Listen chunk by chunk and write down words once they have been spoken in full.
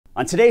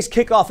On today's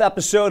kickoff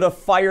episode of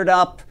Fired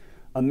Up,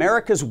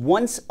 America's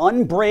once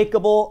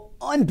unbreakable,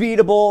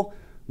 unbeatable,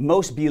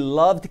 most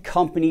beloved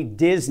company,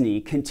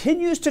 Disney,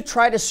 continues to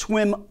try to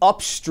swim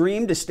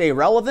upstream to stay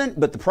relevant,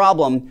 but the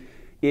problem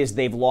is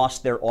they've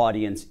lost their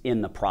audience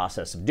in the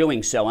process of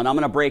doing so. And I'm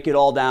going to break it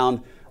all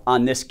down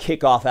on this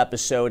kickoff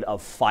episode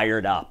of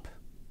Fired Up.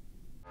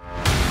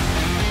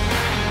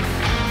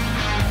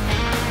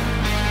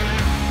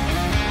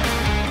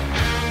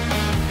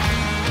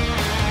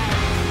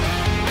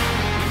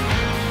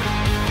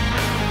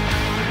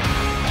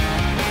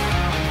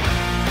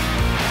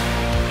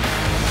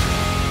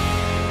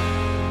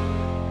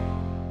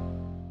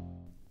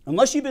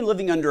 Unless you've been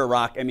living under a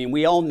rock, I mean,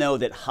 we all know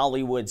that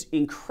Hollywood's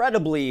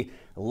incredibly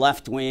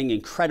left-wing,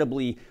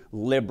 incredibly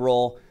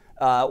liberal.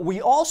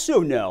 We also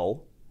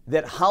know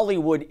that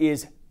Hollywood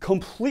is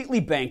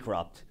completely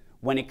bankrupt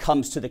when it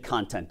comes to the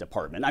content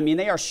department. I mean,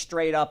 they are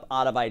straight up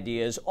out of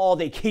ideas. All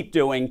they keep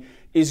doing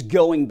is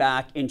going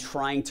back and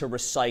trying to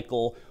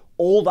recycle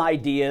old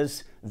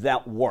ideas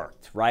that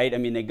worked, right? I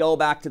mean, they go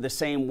back to the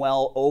same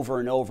well over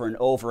and over and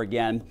over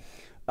again.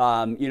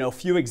 A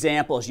few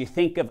examples. You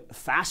think of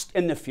Fast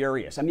and the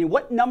Furious. I mean,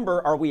 what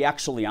number are we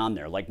actually on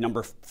there? Like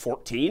number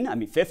 14? I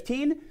mean,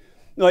 15?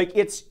 Like,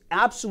 it's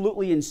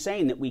absolutely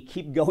insane that we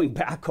keep going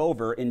back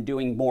over and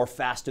doing more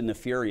Fast and the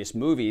Furious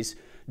movies.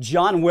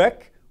 John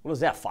Wick, what was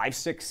that, 5,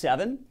 6,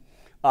 7?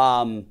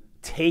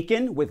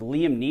 Taken with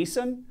Liam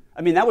Neeson.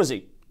 I mean, that was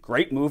a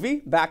great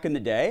movie back in the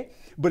day,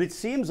 but it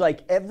seems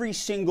like every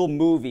single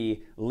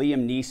movie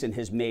Liam Neeson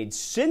has made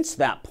since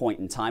that point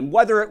in time,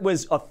 whether it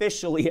was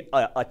officially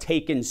a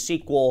Taken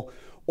sequel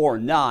or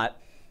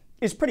not,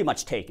 is pretty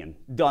much Taken,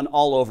 done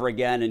all over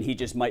again, and he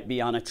just might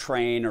be on a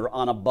train or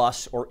on a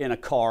bus or in a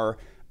car,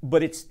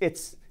 but it's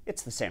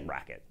the same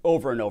racket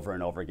over and over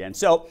and over again.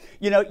 So,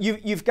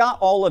 you've got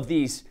all of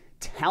these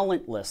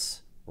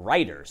talentless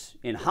writers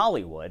in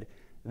Hollywood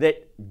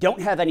that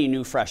don't have any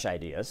new, fresh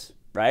ideas.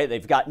 Right?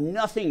 They've got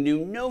nothing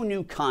new, no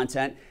new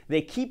content.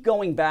 They keep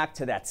going back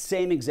to that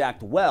same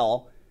exact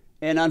well,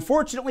 and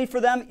unfortunately for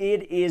them,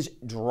 it is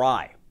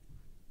dry.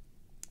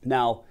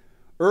 Now,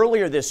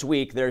 earlier this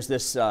week, there's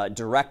this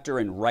director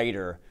and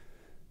writer.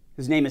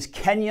 His name is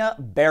Kenya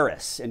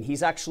Barris, and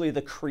he's actually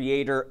the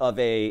creator of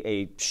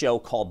a show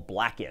called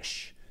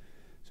Blackish.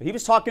 So he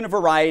was talking to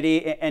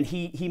Variety, and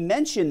he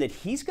mentioned that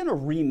he's going to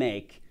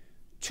remake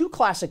 2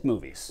 classic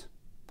movies.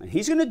 And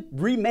he's going to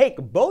remake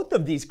both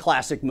of these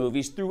classic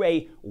movies through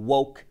a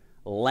woke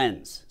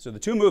lens. So the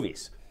 2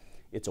 movies,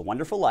 It's a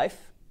Wonderful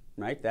Life,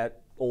 right,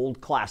 that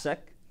old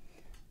classic,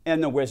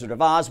 and The Wizard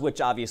of Oz,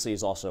 which obviously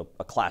is also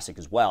a classic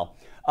as well.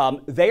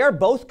 They are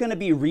both going to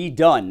be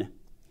redone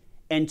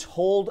and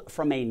told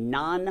from a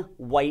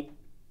non-white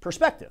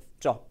perspective.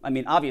 So, I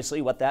mean,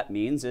 obviously what that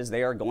means is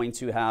they are going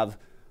to have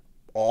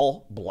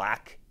all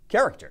black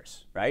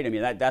characters, right? I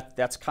mean,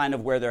 that's kind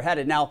of where they're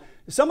headed. Now,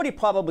 somebody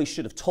probably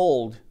should have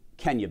told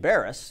Kenya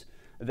Barris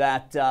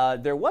that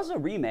there was a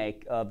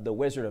remake of The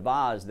Wizard of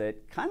Oz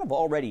that kind of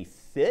already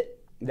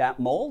fit that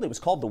mold. It was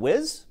called The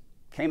Wiz.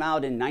 Came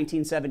out in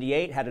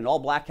 1978, had an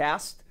all-black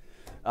cast.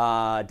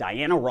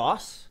 Diana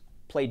Ross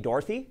played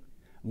Dorothy.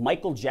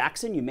 Michael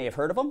Jackson, you may have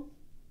heard of him.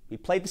 He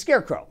played the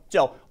Scarecrow.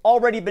 So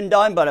already been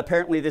done, but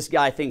apparently this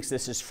guy thinks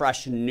this is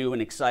fresh and new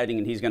and exciting,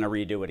 and he's going to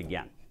redo it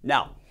again.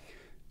 Now,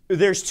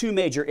 there's 2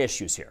 major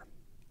issues here.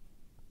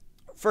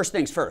 First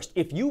things first,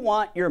 if you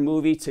want your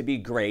movie to be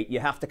great, you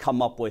have to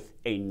come up with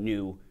a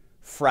new,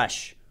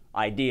 fresh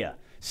idea.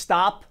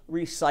 Stop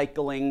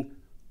recycling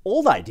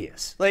old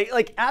ideas.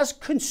 Like as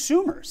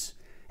consumers,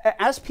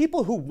 as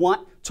people who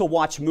want to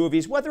watch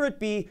movies, whether it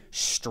be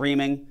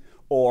streaming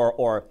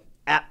or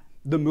at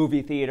the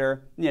movie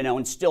theater,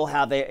 and still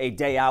have a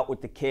day out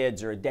with the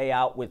kids or a day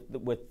out with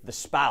the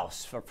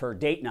spouse for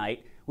date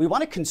night, we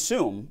want to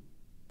consume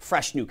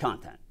fresh new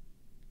content.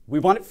 We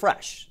want it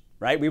fresh,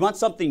 right? We want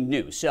something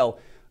new. So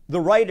the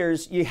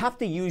writers, you have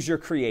to use your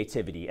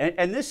creativity.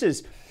 And this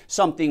is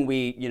something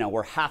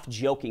we're half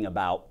joking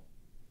about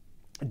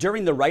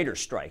during the writer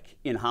strike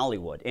in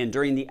Hollywood and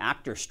during the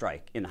actor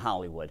strike in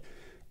Hollywood.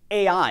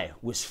 AI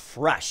was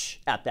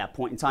fresh at that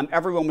point in time.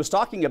 Everyone was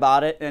talking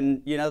about it,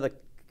 and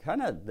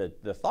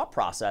the thought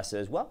process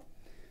is, well,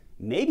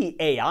 maybe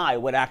AI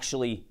would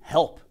actually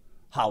help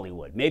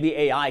Hollywood. Maybe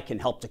AI can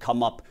help to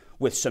come up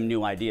with some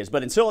new ideas.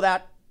 But until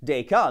that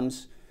day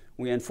comes,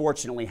 we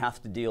unfortunately have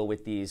to deal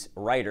with these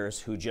writers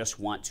who just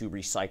want to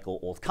recycle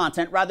old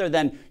content rather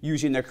than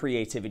using their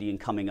creativity and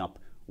coming up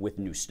with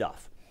new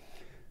stuff.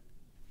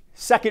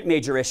 Second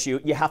major issue,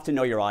 you have to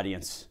know your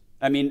audience.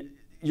 I mean,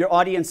 your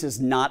audience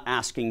is not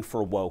asking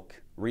for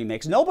woke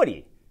remakes.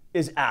 Nobody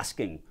is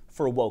asking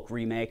for woke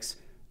remakes.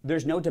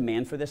 There's no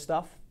demand for this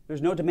stuff.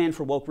 There's no demand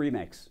for woke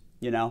remakes,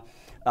 And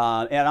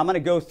I'm going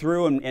to go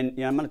through and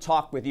I'm going to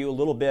talk with you a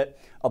little bit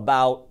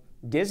about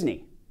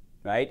Disney.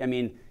 Right? I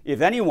mean, if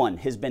anyone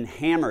has been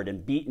hammered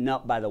and beaten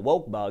up by the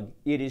woke bug,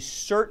 it is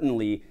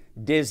certainly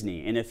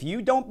Disney. And if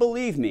you don't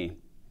believe me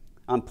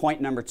on point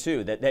number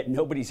 2, that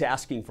nobody's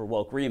asking for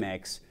woke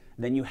remakes,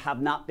 then you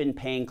have not been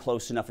paying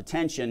close enough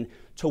attention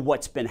to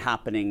what's been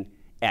happening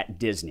at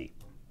Disney.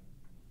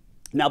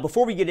 Now,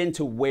 before we get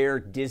into where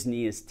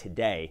Disney is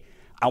today,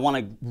 I want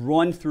to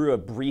run through a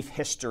brief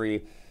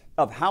history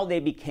of how they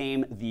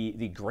became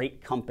the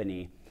great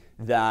company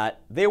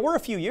that they were a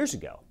few years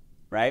ago,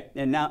 right?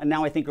 And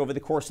now I think over the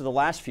course of the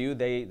last few,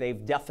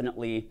 they've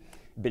definitely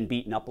been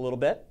beaten up a little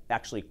bit,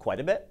 actually quite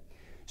a bit.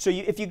 So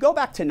if you go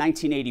back to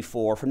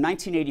 1984, from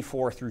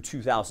 1984 through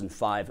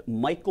 2005,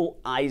 Michael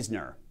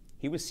Eisner,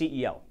 he was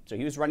CEO. So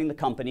he was running the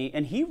company,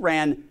 and he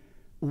ran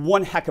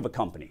one heck of a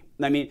company.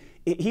 I mean,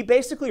 he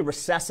basically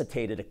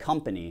resuscitated a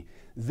company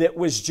that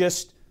was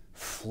just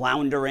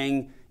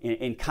floundering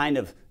and kind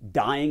of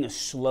dying a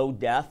slow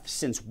death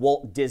since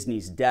Walt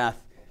Disney's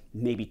death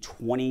maybe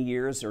 20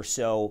 years or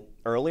so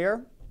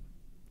earlier.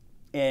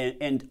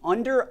 And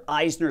under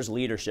Eisner's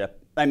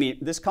leadership, I mean,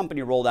 this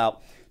company rolled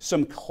out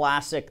some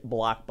classic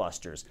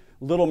blockbusters: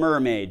 Little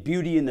Mermaid,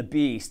 Beauty and the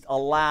Beast,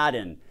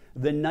 Aladdin,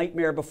 The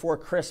Nightmare Before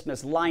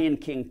Christmas, Lion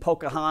King,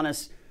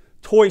 Pocahontas,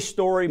 Toy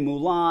Story,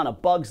 Mulan, A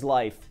Bug's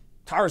Life,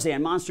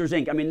 Tarzan, Monsters,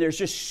 Inc. I mean, there's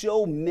just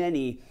so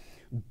many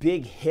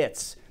big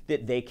hits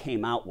that they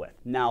came out with.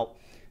 Now,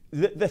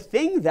 the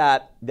thing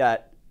that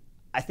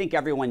I think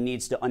everyone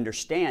needs to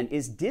understand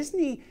is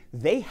Disney,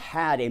 they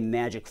had a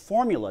magic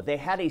formula. They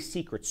had a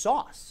secret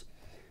sauce.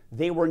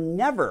 They were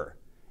never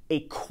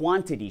a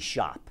quantity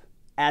shop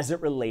as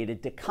it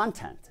related to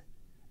content.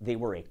 They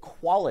were a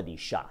quality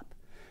shop.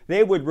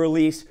 They would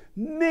release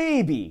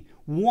maybe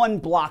one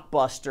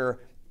blockbuster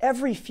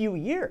every few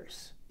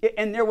years.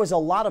 And there was a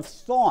lot of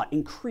thought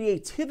and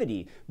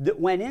creativity that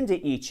went into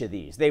each of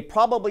these. They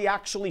probably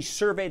actually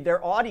surveyed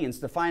their audience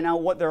to find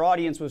out what their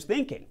audience was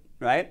thinking,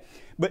 right?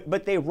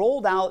 But they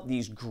rolled out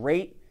these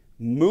great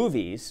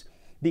movies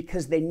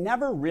because they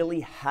never really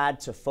had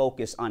to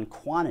focus on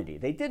quantity.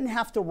 They didn't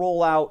have to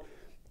roll out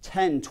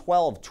 10,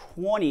 12,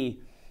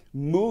 20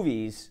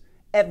 movies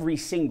every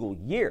single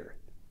year.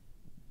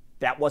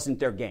 That wasn't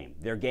their game.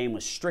 Their game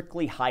was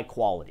strictly high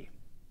quality.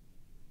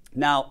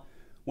 Now,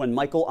 when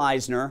Michael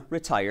Eisner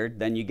retired,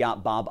 then you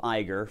got Bob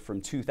Iger from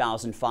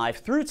 2005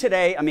 through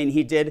today. I mean,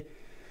 he did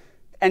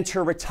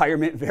enter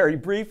retirement very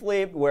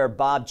briefly, where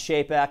Bob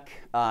Chapek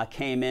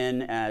came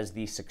in as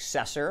the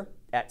successor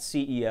at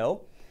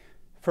CEO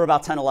for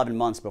about 10, 11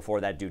 months before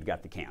that dude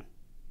got the can,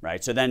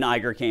 right? So then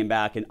Iger came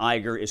back, and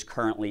Iger is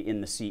currently in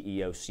the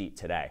CEO seat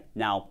today.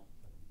 Now,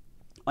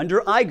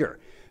 under Iger,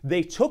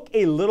 they took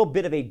a little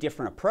bit of a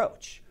different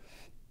approach.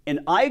 And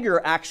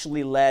Iger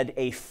actually led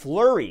a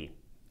flurry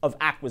of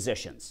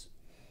acquisitions.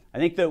 I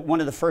think that one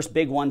of the first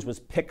big ones was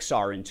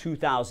Pixar in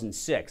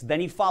 2006. Then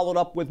he followed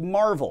up with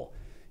Marvel.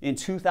 In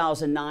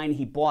 2009,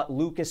 he bought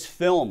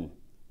Lucasfilm,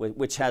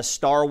 which has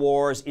Star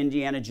Wars,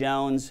 Indiana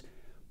Jones,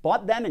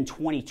 bought them in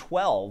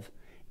 2012.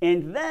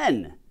 And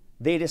then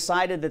they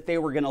decided that they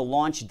were going to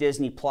launch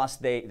Disney Plus.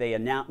 They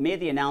made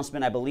the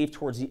announcement, I believe,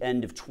 towards the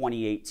end of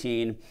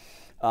 2018.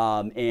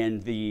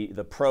 And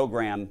the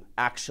program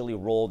actually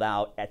rolled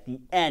out at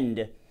the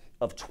end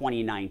of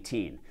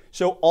 2019.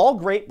 So all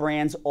great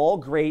brands, all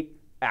great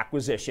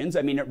acquisitions.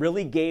 I mean, it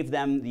really gave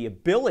them the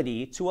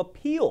ability to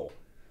appeal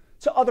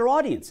to other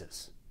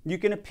audiences. You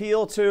can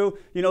appeal to,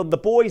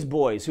 the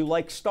boys who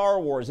like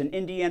Star Wars and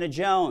Indiana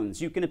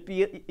Jones. You can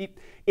appeal,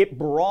 it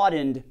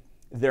broadened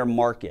their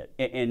market.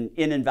 And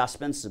in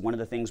investments, one of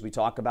the things we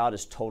talk about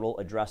is total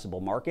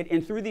addressable market.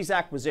 And through these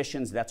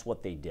acquisitions, that's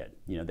what they did.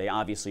 They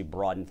obviously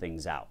broadened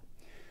things out.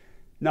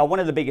 Now,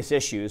 one of the biggest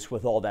issues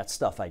with all that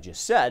stuff I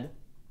just said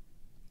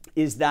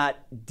is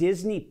that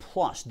Disney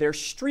Plus, their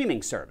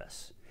streaming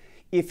service,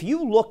 if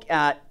you look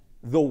at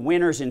the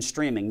winners in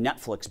streaming,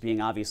 Netflix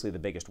being obviously the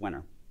biggest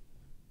winner,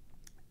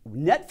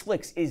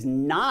 Netflix is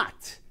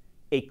not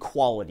a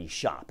quality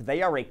shop.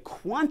 They are a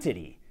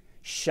quantity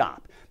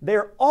shop.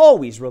 They're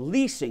always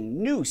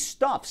releasing new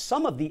stuff.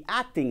 Some of the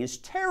acting is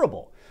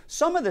terrible.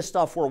 Some of the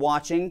stuff we're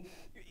watching,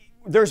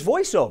 there's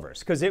voiceovers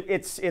because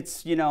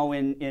it's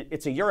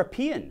a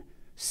European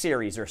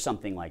series or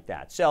something like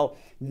that. So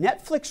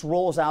Netflix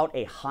rolls out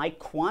a high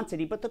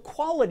quantity, but the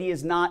quality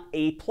is not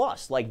A+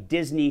 like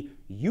Disney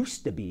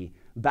used to be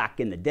back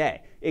in the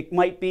day. It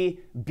might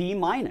be B-,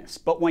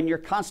 but when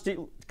you're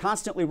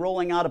constantly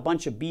rolling out a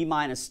bunch of B-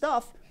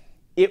 stuff,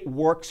 it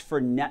works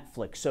for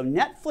Netflix. So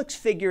Netflix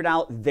figured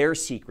out their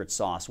secret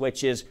sauce,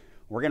 which is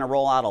we're going to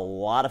roll out a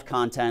lot of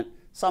content.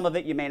 Some of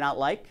it you may not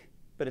like,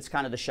 but it's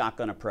kind of the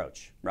shotgun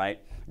approach, right?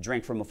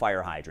 Drink from a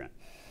fire hydrant.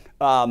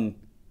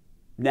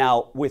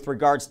 Now, with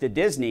regards to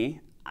Disney,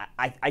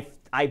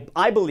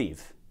 I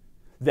believe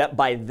that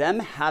by them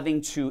having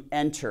to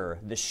enter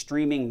the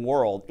streaming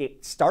world,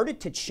 it started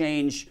to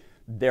change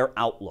their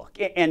outlook.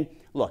 And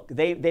look,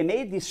 they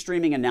made this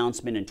streaming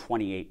announcement in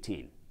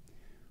 2018.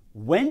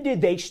 When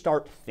did they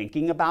start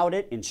thinking about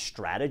it and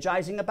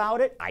strategizing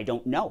about it? I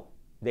don't know.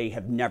 They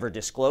have never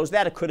disclosed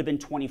that. It could have been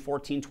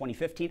 2014,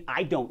 2015.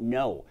 I don't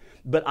know.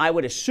 But I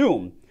would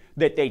assume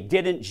that they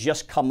didn't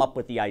just come up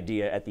with the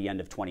idea at the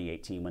end of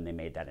 2018 when they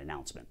made that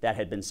announcement. That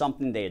had been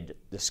something they had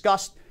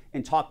discussed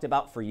and talked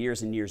about for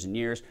years and years and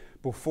years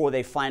before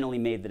they finally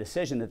made the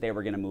decision that they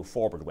were going to move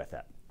forward with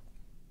it.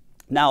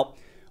 Now,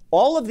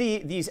 all of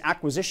these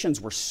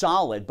acquisitions were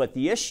solid, but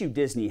the issue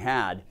Disney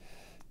had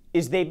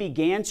is they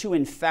began to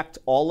infect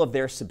all of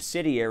their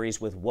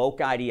subsidiaries with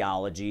woke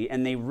ideology,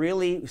 and they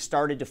really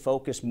started to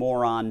focus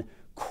more on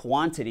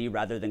quantity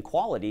rather than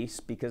quality,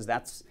 because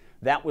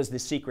that was the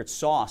secret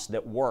sauce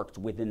that worked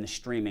within the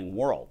streaming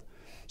world.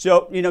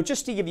 So,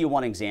 just to give you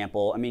one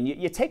example, I mean,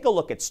 you take a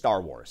look at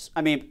Star Wars.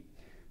 I mean,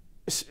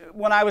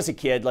 when I was a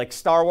kid, like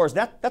Star Wars,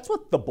 that's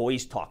what the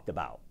boys talked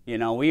about.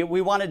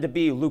 We wanted to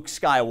be Luke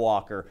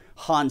Skywalker,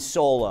 Han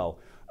Solo.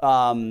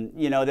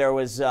 There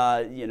was,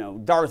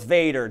 Darth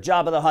Vader,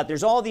 Jabba the Hutt.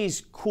 There's all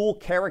these cool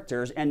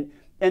characters, and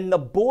the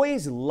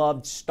boys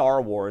loved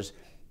Star Wars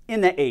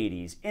in the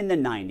 80s, in the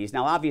 90s.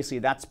 Now, obviously,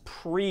 that's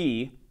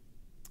pre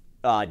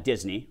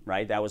Disney,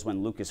 right? That was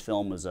when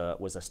Lucasfilm was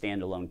a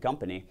standalone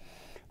company.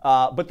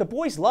 But the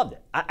boys loved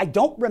it. I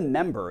don't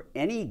remember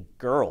any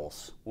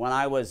girls when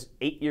I was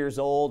 8 years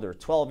old or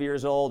 12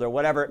 years old or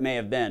whatever it may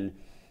have been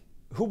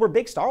who were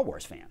big Star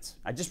Wars fans.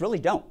 I just really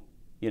don't.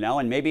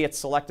 And maybe it's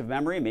selective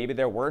memory. Maybe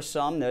there were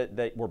some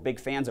that were big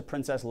fans of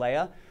Princess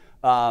Leia.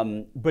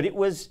 But it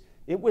was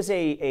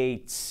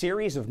a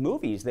series of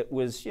movies that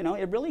was,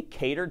 it really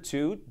catered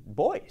to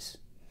boys.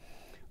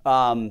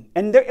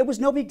 It was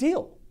no big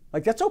deal.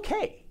 Like, that's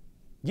okay.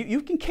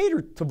 You can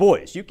cater to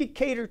boys. You can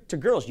cater to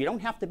girls. You don't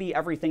have to be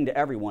everything to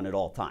everyone at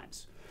all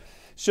times.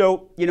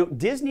 So,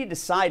 Disney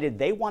decided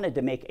they wanted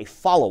to make a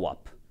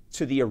follow-up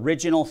to the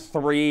original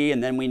 3,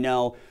 and then we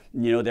know,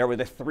 there were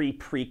the 3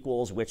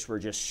 prequels, which were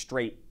just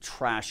straight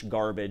trash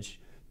garbage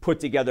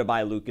put together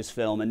by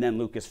Lucasfilm, and then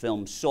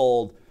Lucasfilm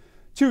sold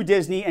to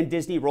Disney, and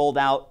Disney rolled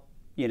out,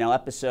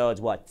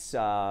 episodes,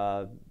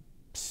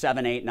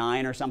 7, 8,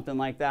 9 or something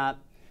like that.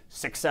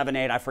 6, 7,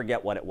 8, I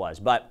forget what it was.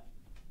 But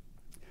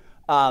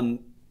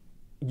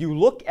you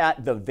look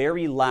at the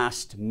very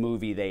last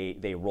movie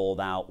they rolled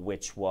out,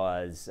 which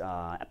was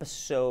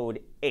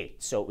episode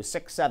 8. So it was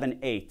 6, 7,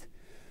 8.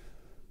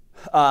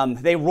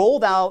 They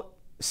rolled out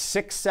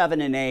 6, 7,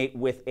 and 8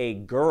 with a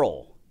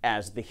girl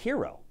as the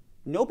hero.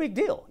 No big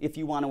deal. If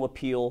you want to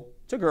appeal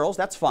to girls,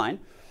 that's fine.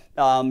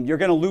 You're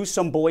going to lose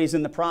some boys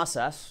in the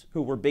process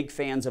who were big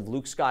fans of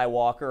Luke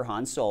Skywalker,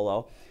 Han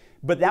Solo,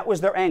 but that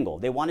was their angle.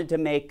 They wanted to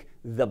make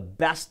the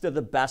best of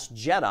the best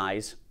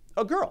Jedis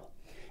a girl.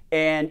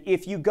 And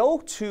if you go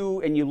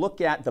to and you look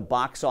at the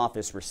box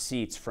office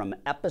receipts from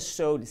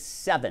episode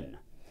 7,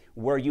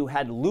 where you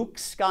had Luke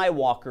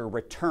Skywalker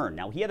return.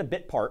 Now, he had a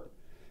bit part,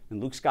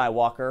 and Luke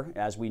Skywalker,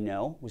 as we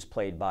know, was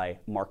played by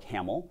Mark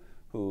Hamill,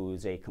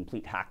 who's a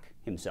complete hack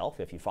himself,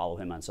 if you follow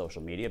him on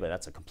social media, but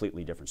that's a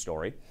completely different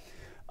story.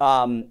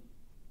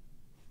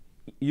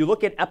 You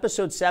look at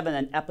episode 7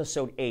 and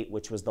episode 8,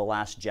 which was The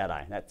Last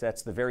Jedi.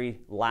 That's the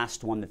very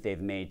last one that they've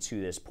made to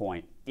this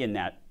point in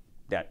that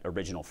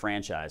original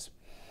franchise.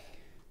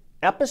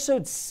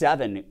 Episode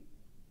 7,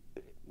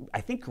 I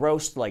think,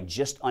 grossed like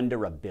just under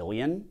 $1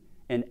 billion,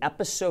 and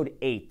episode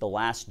 8, The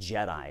Last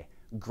Jedi,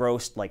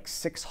 grossed like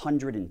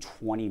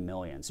 $620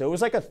 million. So it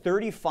was like a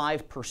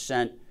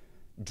 35%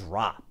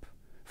 drop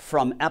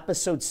from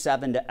episode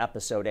 7 to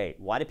episode 8.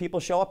 Why did people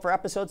show up for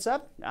episode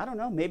 7? I don't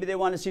know. Maybe they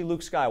want to see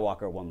Luke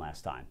Skywalker one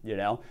last time,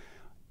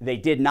 They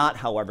did not,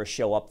 however,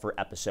 show up for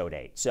episode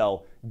 8.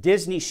 So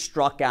Disney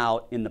struck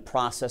out in the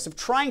process of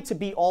trying to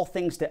be all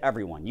things to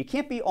everyone. You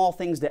can't be all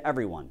things to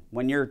everyone.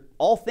 When you're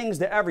all things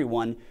to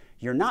everyone,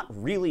 you're not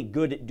really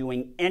good at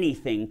doing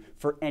anything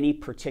for any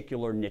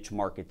particular niche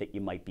market that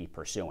you might be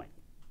pursuing.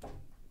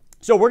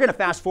 So we're going to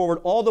fast forward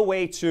all the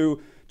way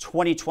to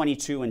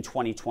 2022 and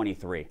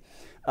 2023.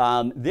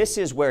 This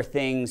is where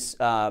things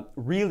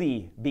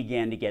really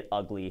began to get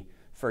ugly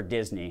for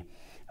Disney.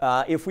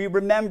 If we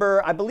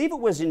remember, I believe it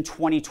was in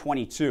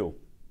 2022,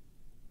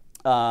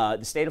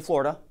 the state of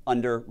Florida,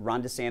 under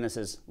Ron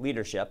DeSantis'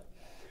 leadership,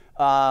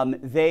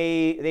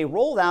 they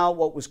rolled out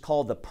what was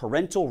called the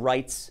Parental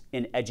Rights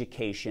in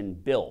Education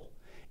Bill,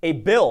 a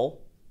bill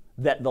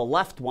that the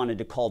left wanted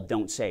to call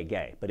Don't Say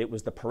Gay, but it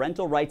was the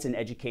Parental Rights in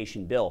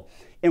Education Bill.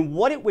 And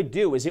what it would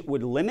do is it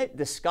would limit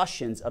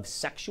discussions of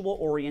sexual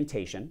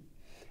orientation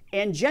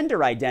and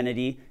gender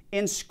identity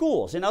in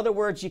schools. In other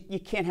words, you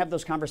can't have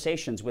those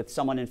conversations with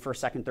someone in first,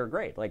 second, third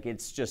grade. Like,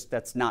 it's just,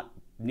 that's not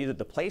neither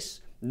the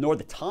place nor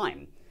the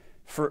time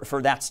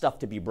for that stuff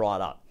to be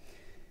brought up.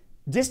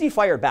 Disney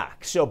fired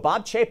back. So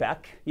Bob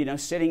Chapek,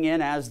 sitting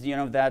in as,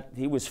 that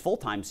he was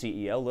full-time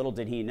CEO, little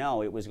did he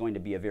know it was going to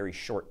be a very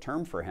short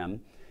term for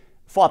him,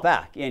 fought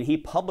back. And he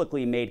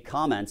publicly made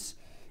comments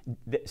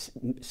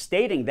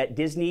stating that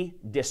Disney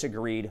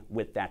disagreed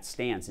with that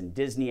stance. And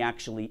Disney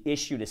actually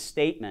issued a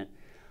statement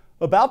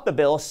about the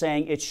bill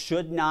saying it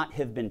should not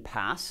have been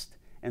passed,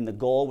 and the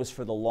goal was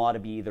for the law to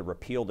be either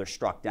repealed or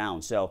struck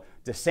down. So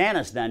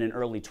DeSantis then in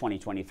early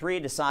 2023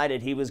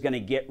 decided he was going to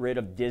get rid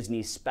of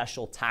Disney's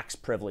special tax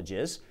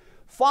privileges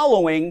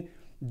following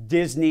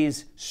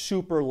Disney's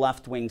super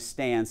left-wing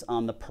stance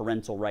on the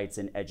Parental Rights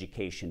in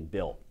Education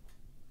Bill.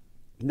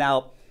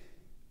 Now,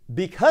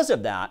 because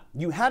of that,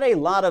 you had a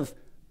lot of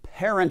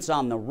parents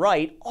on the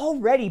right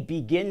already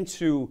begin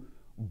to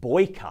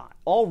boycott,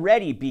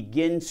 already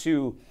begin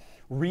to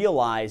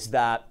realize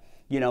that,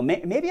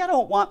 maybe I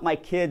don't want my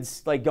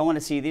kids like going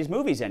to see these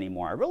movies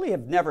anymore. I really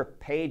have never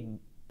paid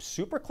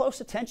super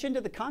close attention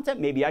to the content?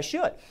 Maybe I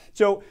should.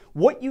 So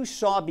what you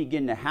saw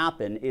begin to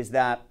happen is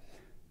that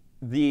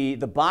the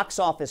box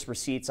office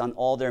receipts on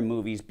all their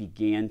movies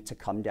began to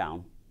come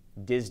down.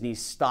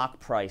 Disney's stock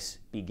price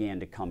began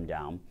to come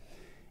down.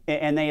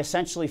 And they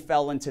essentially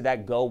fell into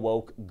that go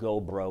woke, go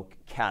broke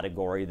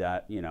category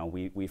that,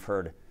 we've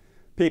heard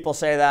people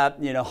say that,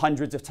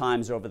 hundreds of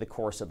times over the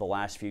course of the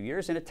last few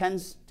years, and it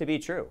tends to be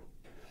true.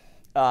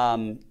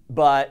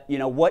 But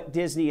what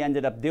Disney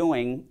ended up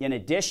doing, in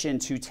addition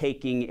to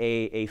taking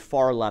a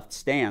far left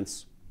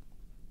stance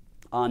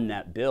on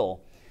that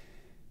bill,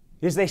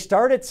 is they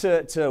started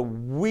to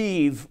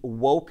weave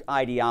woke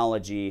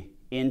ideology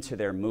into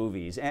their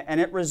movies. And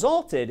it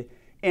resulted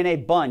in a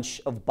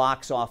bunch of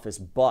box office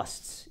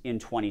busts in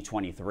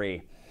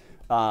 2023.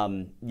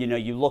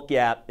 You look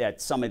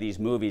at some of these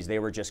movies, they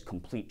were just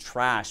complete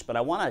trash. But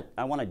I want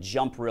to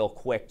jump real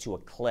quick to a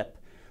clip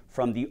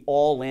from the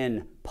All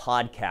In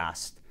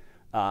podcast,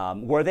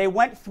 where they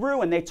went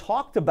through and they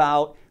talked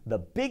about the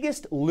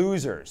biggest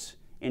losers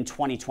in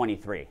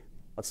 2023.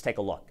 Let's take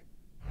a look.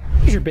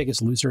 Who's your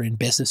biggest loser in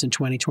business in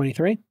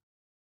 2023?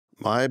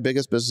 My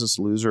biggest business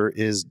loser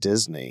is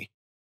Disney.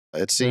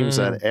 It seems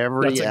that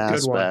every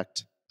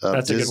aspect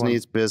of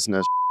Disney's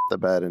business the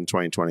bed in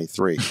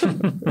 2023.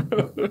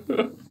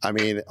 I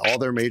mean, all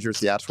their major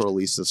theatrical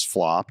releases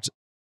flopped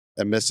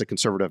amidst a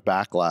conservative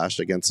backlash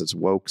against its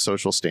woke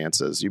social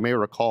stances. You may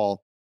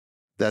recall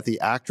that the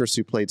actress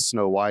who played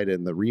Snow White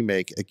in the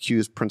remake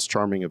accused Prince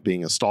Charming of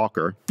being a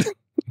stalker.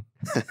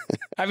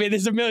 I mean,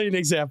 there's a million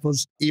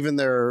examples. Even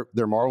their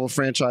Marvel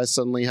franchise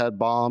suddenly had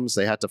bombs.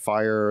 They had to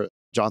fire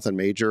Jonathan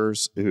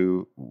Majors,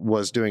 who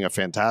was doing a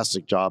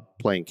fantastic job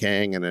playing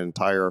Kang in an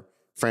entire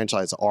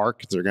franchise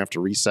arc. They're going to have to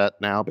reset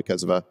now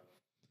because of a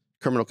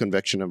criminal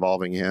conviction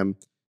involving him.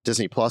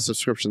 Disney Plus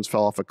subscriptions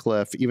fell off a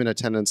cliff. Even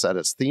attendance at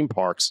its theme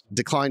parks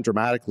declined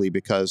dramatically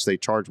because they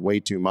charged way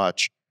too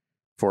much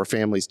for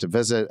families to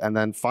visit. And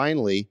then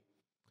finally,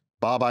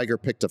 Bob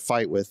Iger picked a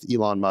fight with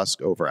Elon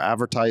Musk over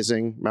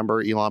advertising.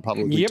 Remember, Elon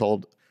publicly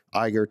told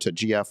Iger to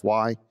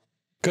GFY.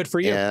 Good for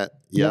you. And,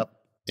 yep.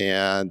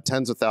 And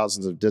tens of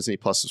thousands of Disney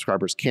Plus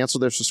subscribers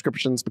canceled their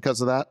subscriptions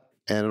because of that.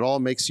 And it all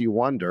makes you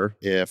wonder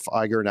if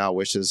Iger now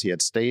wishes he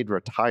had stayed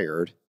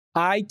retired.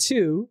 I,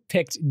 too,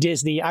 picked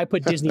Disney. I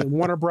put Disney and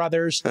Warner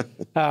Brothers.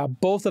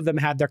 Both of them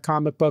had their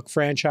comic book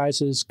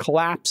franchises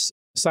collapse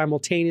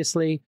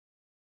simultaneously.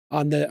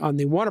 On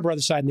the Warner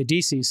Brothers side and the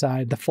DC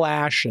side, The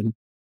Flash and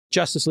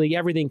Justice League,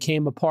 everything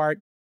came apart.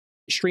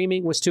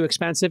 Streaming was too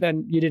expensive.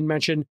 And you didn't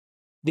mention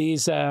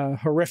these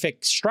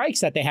horrific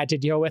strikes that they had to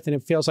deal with. And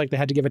it feels like they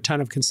had to give a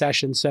ton of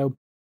concessions. So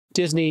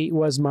Disney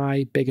was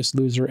my biggest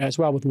loser as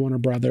well, with Warner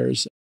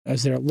Brothers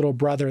as their little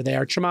brother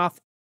there. Chamath,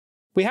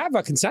 we have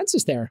a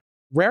consensus there.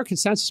 Rare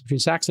consensus between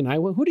Sax and I.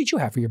 Who did you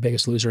have for your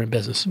biggest loser in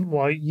business?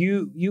 Well,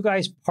 you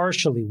guys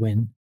partially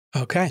win.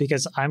 Okay.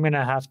 Because I'm going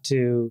to have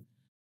to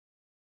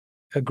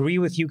agree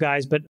with you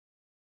guys, but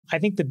I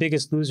think the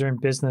biggest loser in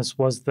business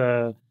was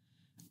the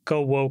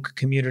Go Woke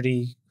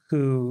community,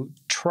 who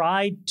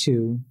tried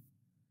to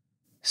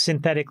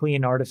synthetically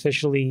and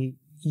artificially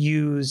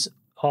use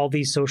all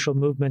these social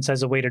movements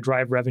as a way to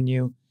drive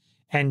revenue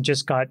and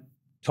just got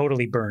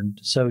totally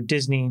burned. So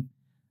Disney,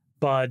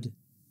 Bud,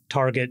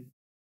 Target.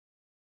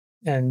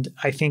 And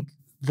I think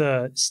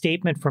the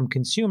statement from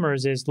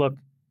consumers is, look,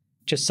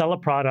 just sell a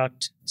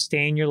product,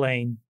 stay in your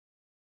lane,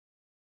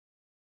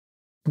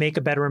 make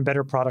a better and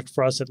better product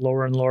for us at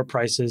lower and lower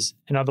prices,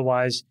 and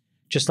otherwise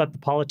just let the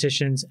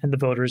politicians and the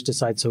voters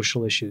decide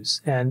social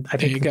issues. And I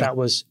think that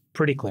was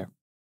pretty clear.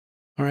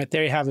 All right,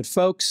 there you have it,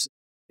 folks.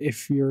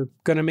 If you're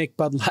going to make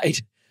Bud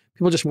Light,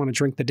 people just want to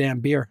drink the damn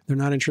beer. They're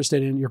not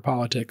interested in your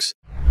politics.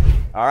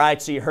 All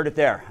right, so you heard it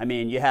there. I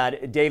mean, you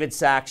had David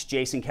Sachs,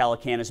 Jason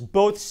Calacanis,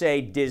 both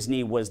say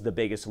Disney was the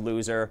biggest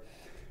loser.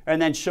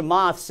 And then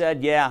Chamath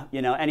said, yeah,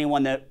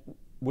 anyone that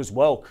was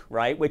woke,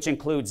 right? Which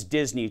includes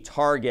Disney,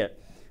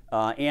 Target,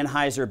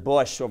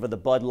 Anheuser-Busch over the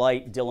Bud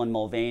Light, Dylan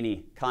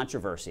Mulvaney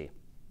controversy.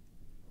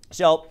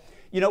 So,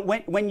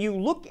 when you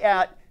look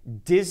at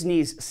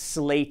Disney's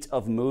slate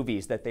of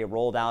movies that they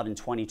rolled out in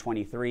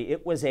 2023,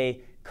 it was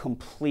a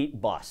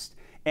complete bust.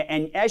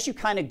 And as you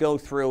kind of go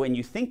through and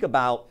you think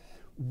about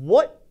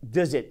what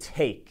does it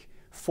take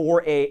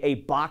for a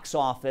box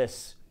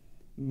office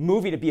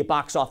movie to be a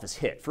box office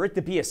hit, for it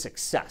to be a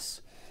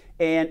success?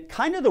 And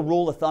kind of the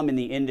rule of thumb in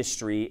the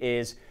industry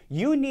is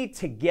you need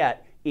to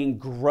get in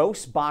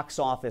gross box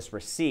office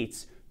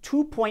receipts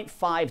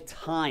 2.5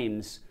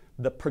 times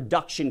the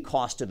production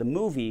cost of the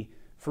movie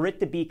for it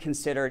to be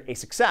considered a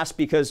success,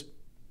 because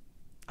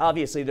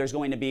obviously there's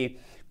going to be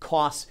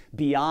costs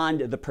beyond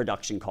the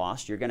production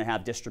cost. You're going to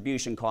have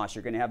distribution costs,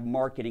 you're going to have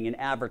marketing and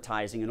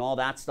advertising and all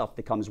that stuff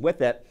that comes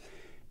with it.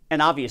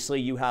 And obviously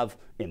you have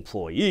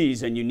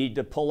employees and you need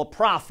to pull a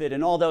profit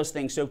and all those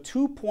things. So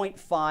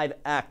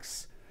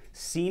 2.5x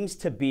seems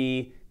to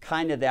be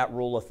kind of that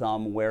rule of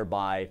thumb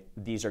whereby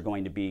these are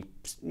going to be,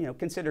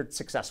 considered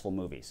successful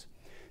movies.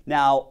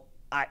 Now,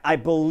 I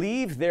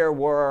believe there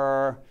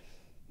were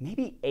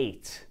maybe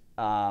 8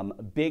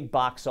 big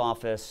box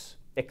office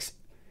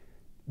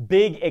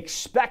big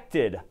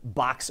expected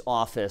box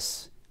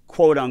office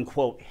quote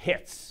unquote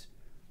hits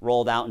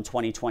rolled out in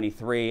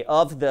 2023.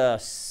 Of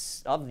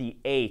the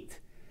 8,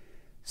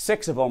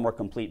 6 of them were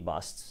complete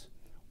busts.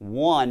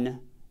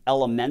 One,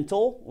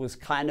 Elemental, was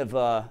kind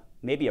of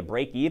maybe a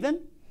break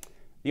even.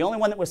 The only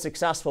one that was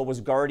successful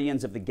was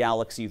Guardians of the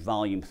Galaxy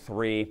Volume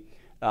 3.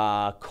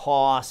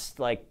 Cost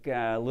like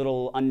a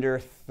little under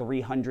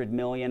 300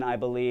 million, I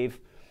believe.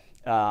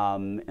 Let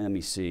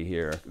me see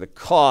here. The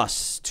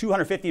cost,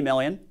 250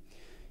 million,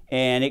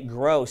 and it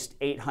grossed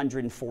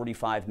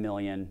 845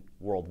 million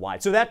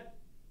worldwide. So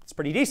that's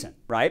pretty decent,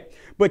 right?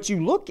 But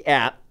you look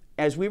at,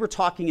 as we were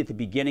talking at the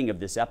beginning of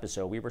this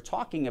episode, we were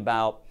talking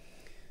about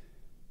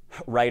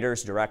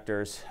writers,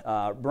 directors,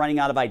 running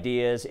out of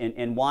ideas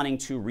and wanting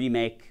to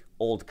remake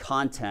old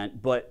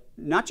content, but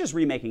not just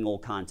remaking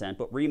old content,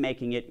 but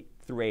remaking it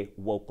through a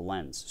woke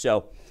lens.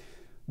 So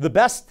the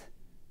best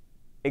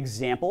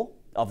example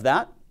of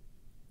that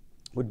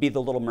would be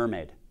The Little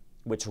Mermaid,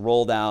 which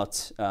rolled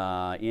out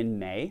in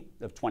May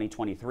of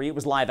 2023. It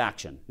was live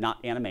action,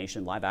 not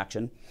animation, live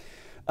action.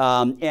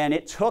 And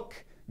it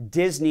took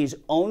Disney's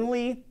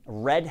only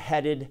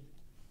red-headed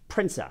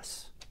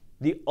princess,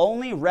 the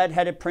only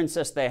red-headed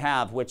princess they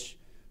have, which,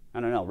 I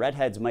don't know,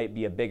 redheads might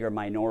be a bigger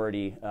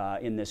minority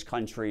in this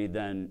country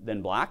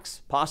than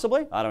blacks,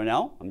 possibly. I don't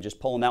know. I'm just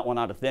pulling that one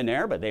out of thin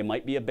air, but they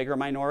might be a bigger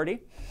minority.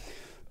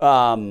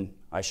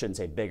 I shouldn't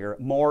say bigger,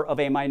 more of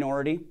a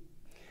minority.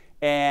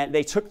 And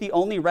they took the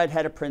only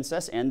red-headed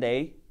princess and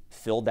they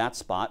filled that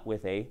spot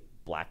with a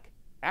black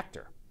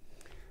actor.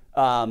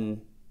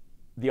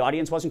 The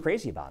audience wasn't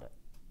crazy about it.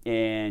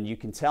 And you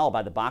can tell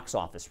by the box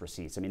office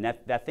receipts. I mean,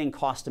 that thing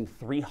cost them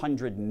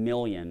 $300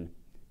 million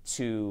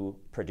to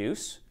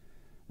produce.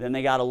 Then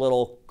they got a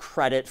little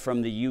credit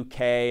from the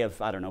UK of,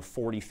 I don't know,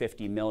 40,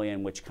 50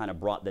 million, which kind of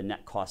brought the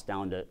net cost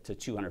down to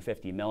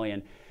 250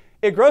 million.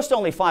 It grossed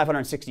only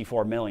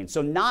 564 million.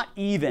 So not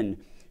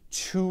even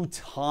 2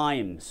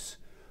 times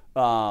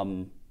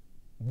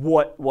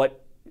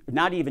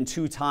not even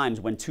 2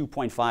 times when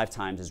 2.5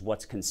 times is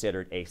what's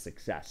considered a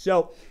success.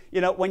 So,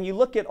 you know, when you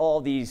look at all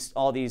these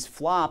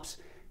flops,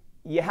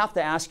 you have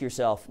to ask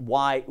yourself,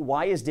 why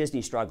is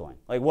Disney struggling?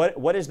 Like,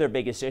 what is their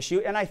biggest issue?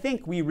 And I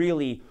think we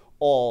really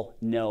all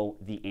know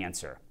the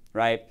answer,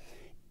 right?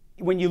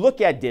 When you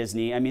look at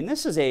Disney, I mean,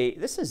 this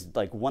is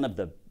like one of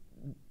the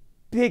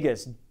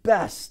biggest,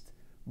 best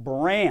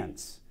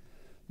brands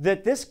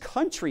that this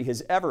country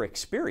has ever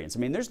experienced. I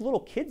mean, there's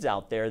little kids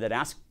out there that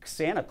ask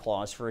Santa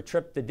Claus for a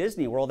trip to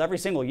Disney World every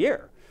single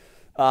year.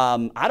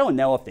 I don't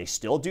know if they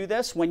still do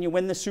this when you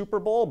win the Super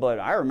Bowl, but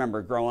I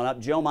remember growing up,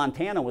 Joe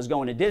Montana was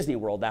going to Disney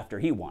World after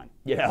he won,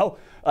 you know?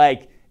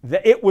 Like,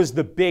 it was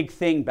the big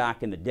thing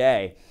back in the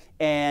day.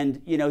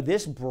 And, you know,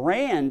 this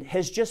brand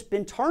has just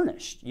been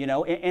tarnished, you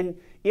know, and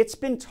it's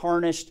been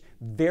tarnished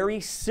very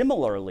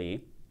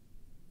similarly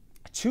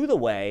to the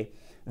way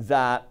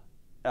that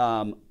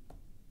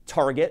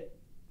Target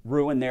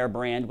ruined their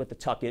brand with the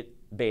Tuck-It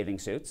bathing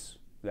suits.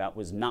 That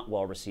was not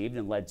well received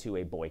and led to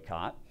a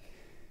boycott.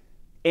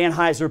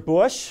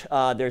 Anheuser-Busch,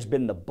 there's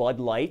been the Bud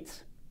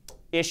Light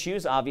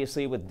issues,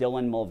 obviously, with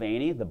Dylan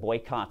Mulvaney, the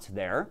boycotts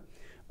there.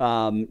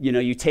 You know,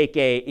 you take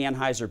a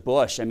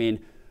Anheuser-Busch, I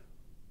mean,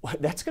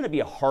 that's going to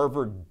be a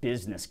Harvard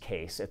business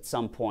case at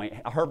some point,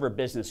 a Harvard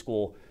Business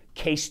School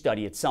case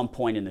study at some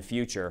point in the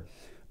future,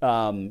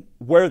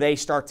 where they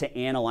start to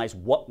analyze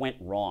what went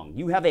wrong.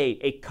 You have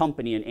a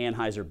company in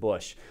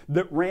Anheuser-Busch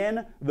that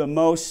ran the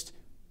most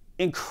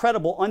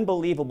incredible,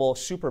 unbelievable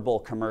Super Bowl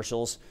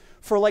commercials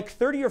for like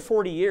 30 or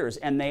 40 years,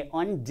 and they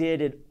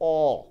undid it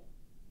all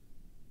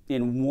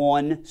in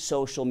one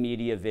social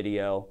media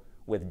video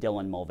with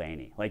Dylan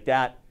Mulvaney. Like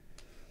that,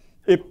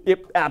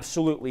 it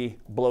absolutely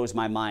blows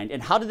my mind.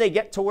 And how did they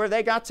get to where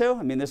they got to?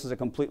 I mean, this is a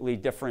completely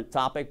different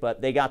topic,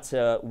 but they got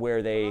to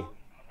where they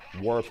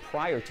were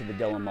prior to the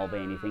Dylan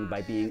Mulvaney thing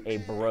by being a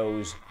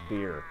bros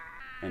beer.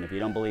 And if you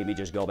don't believe me,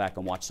 just go back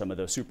and watch some of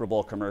those Super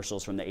Bowl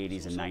commercials from the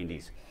 80s and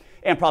 90s,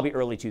 and probably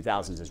early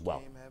 2000s as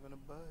well.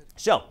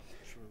 So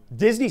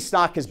Disney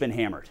stock has been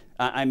hammered.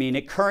 I mean,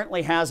 it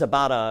currently has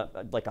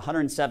about like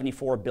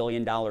 $174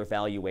 billion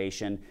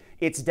valuation.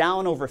 It's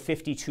down over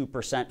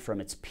 52% from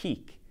its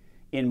peak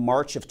in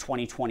March of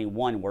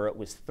 2021, where it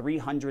was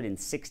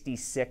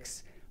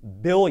 $366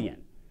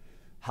 billion.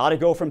 How to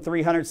go from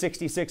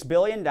 $366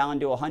 billion down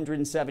to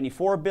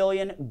 $174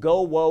 billion?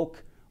 Go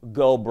woke,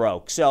 go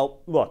broke. So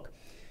look,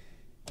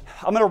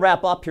 I'm going to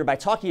wrap up here by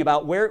talking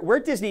about where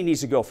Disney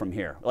needs to go from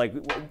here. Like,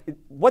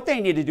 what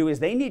they need to do is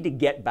they need to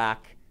get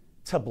back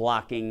to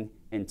blocking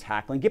and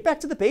tackling. Get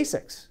back to the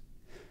basics.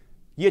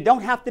 You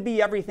don't have to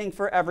be everything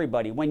for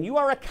everybody. When you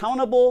are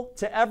accountable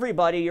to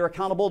everybody, you're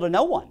accountable to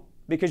no one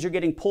because you're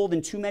getting pulled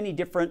in too many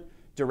different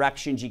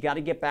directions. You got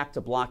to get back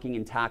to blocking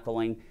and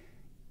tackling.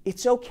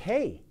 It's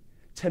okay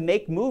to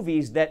make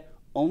movies that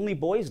only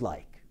boys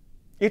like.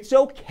 It's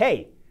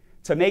okay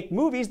to make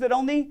movies that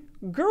only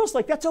girls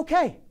like. That's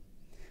okay.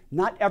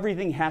 Not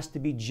everything has to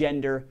be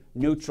gender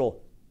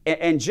neutral.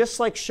 And just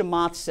like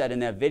Shamat said in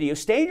that video,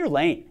 stay in your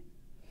lane.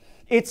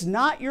 It's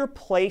not your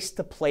place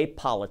to play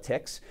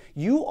politics.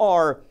 You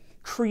are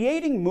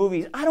creating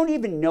movies. I don't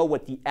even know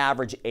what the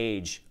average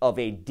age of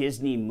a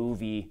Disney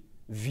movie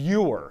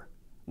viewer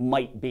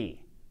might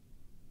be.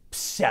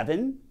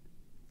 7?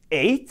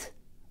 8?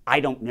 I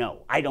don't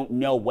know. I don't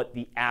know what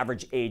the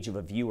average age of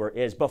a viewer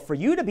is. But for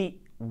you to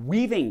be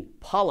weaving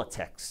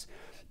politics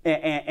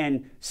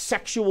and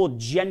sexual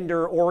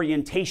gender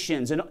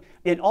orientations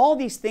and all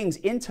these things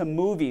into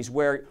movies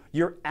where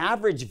your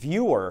average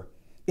viewer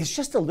is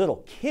just a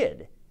little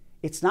kid,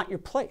 it's not your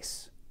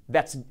place.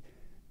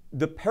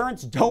 The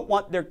parents don't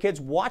want their kids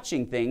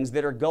watching things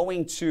that are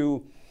going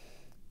to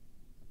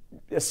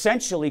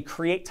essentially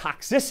create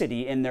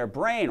toxicity in their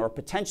brain or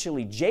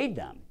potentially jade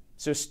them.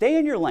 So stay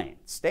in your lane.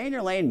 Stay in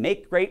your lane,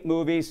 make great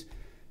movies,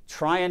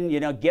 try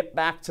and get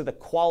back to the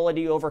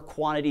quality over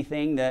quantity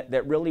thing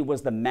that really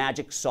was the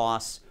magic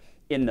sauce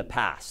in the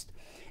past.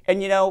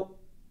 And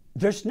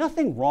there's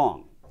nothing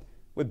wrong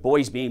with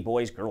boys being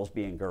boys, girls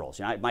being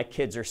girls. My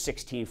kids are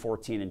 16,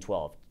 14, and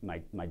 12.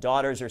 My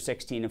daughters are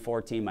 16 and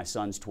 14, my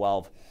son's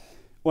 12.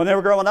 When they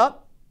were growing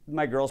up,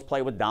 my girls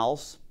played with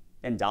dolls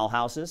and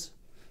dollhouses.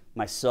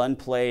 My son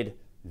played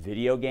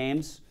video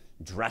games,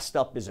 dressed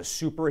up as a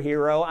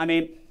superhero. I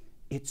mean,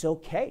 it's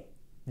okay.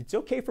 It's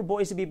okay for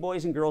boys to be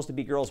boys and girls to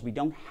be girls. We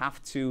don't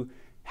have to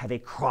have a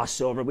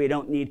crossover. We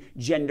don't need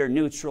gender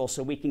neutral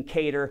so we can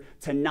cater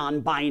to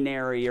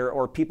non-binary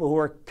or people who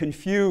are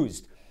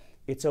confused.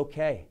 It's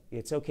okay.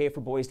 It's okay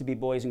for boys to be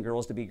boys and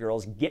girls to be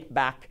girls. Get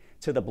back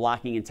to the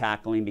blocking and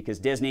tackling, because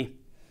Disney,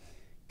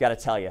 got to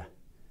tell you,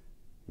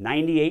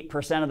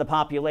 98% of the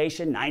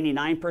population,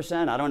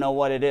 99%, I don't know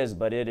what it is,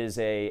 but it is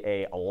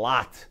a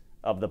lot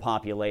of the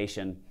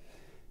population.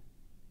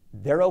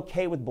 They're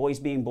okay with boys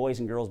being boys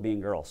and girls being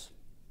girls.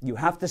 You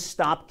have to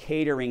stop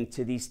catering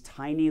to these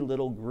tiny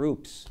little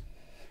groups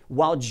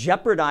while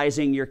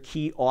jeopardizing your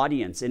key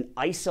audience and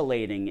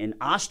isolating and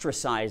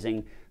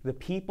ostracizing the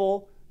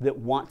people that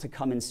want to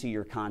come and see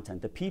your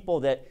content, the people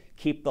that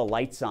keep the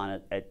lights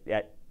on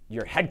at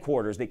your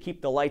headquarters, that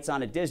keep the lights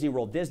on at Disney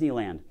World,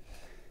 Disneyland.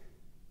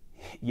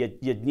 You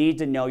need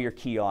to know your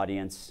key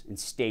audience and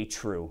stay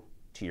true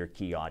to your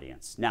key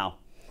audience. Now,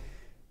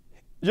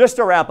 just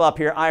to wrap up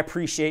here, I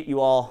appreciate you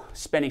all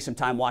spending some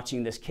time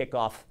watching this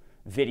kickoff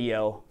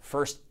video,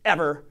 first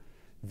ever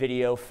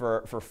video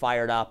for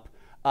Fired Up.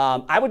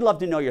 I would love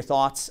to know your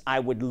thoughts. I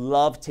would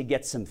love to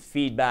get some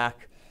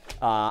feedback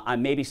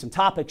on maybe some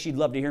topics you'd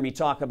love to hear me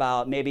talk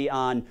about, maybe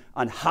on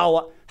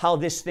how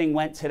this thing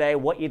went today,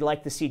 what you'd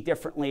like to see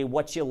differently,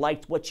 what you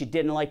liked, what you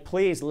didn't like.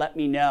 Please let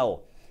me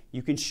know.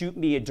 You can shoot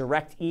me a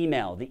direct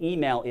email. The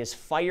email is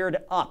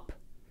firedup,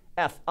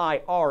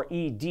 F-I-R-E-D-U-P,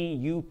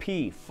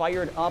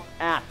 firedup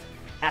at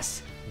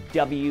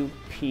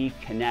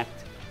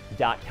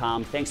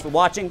swpconnect.com. Thanks for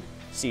watching.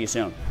 See you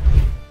soon.